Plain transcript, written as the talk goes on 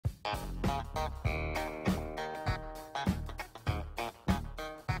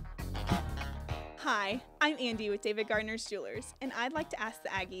Hi, I'm Andy with David Gardner's Jewelers, and I'd like to ask the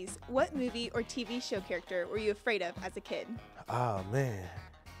Aggies, what movie or TV show character were you afraid of as a kid? Oh man.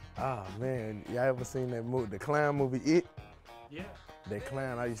 Y'all ever seen that movie, the clown movie, It? Yeah. That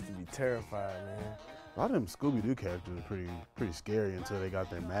clown, I used to be terrified, man. A lot of them Scooby-Doo characters are pretty scary until they got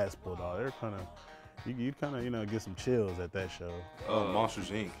their mask pulled off. They're kind of, you kind of, get some chills at that show. Monsters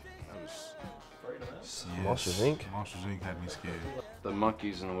Inc. That was. Yes. Monsters Inc. Monsters Inc. had me scared. The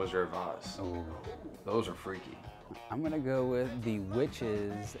Monkeys and the Wizard of Oz. Oh. Those are freaky. I'm gonna go with the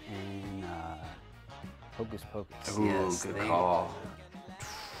witches and Hocus Pocus. Ooh, Yes, good they- call.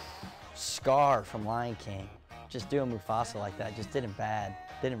 Scar from Lion King. Just doing Mufasa like that just did him bad.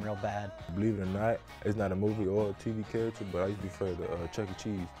 Did him real bad. Believe it or not, it's not a movie or a TV character, but I used to be afraid of Chuck E.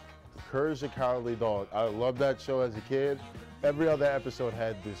 Cheese. Courage the Cowardly Dog. I loved that show as a kid. Every other episode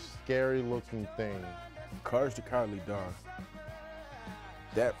had this scary looking thing. Courage the Cowardly Dog.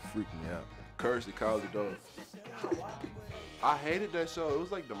 That freaked me out. Courage the Cowardly Dog. I hated that show. It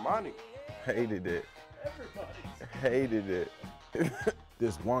was like demonic. Hated it. Hated it.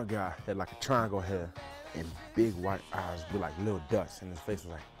 This one guy had like a triangle hair and big white eyes with like little dots, and his face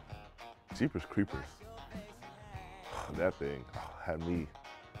was like, Jeepers Creepers. That thing had me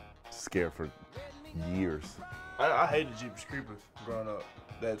scared for years. I hated Jeepers Creepers growing up.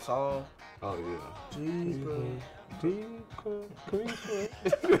 That song. Oh yeah. Jeepers Creepers.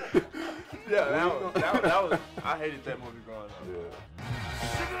 Yeah, that was. I hated that movie growing up.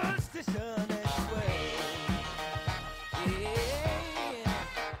 Yeah. Superstition is way. Yeah.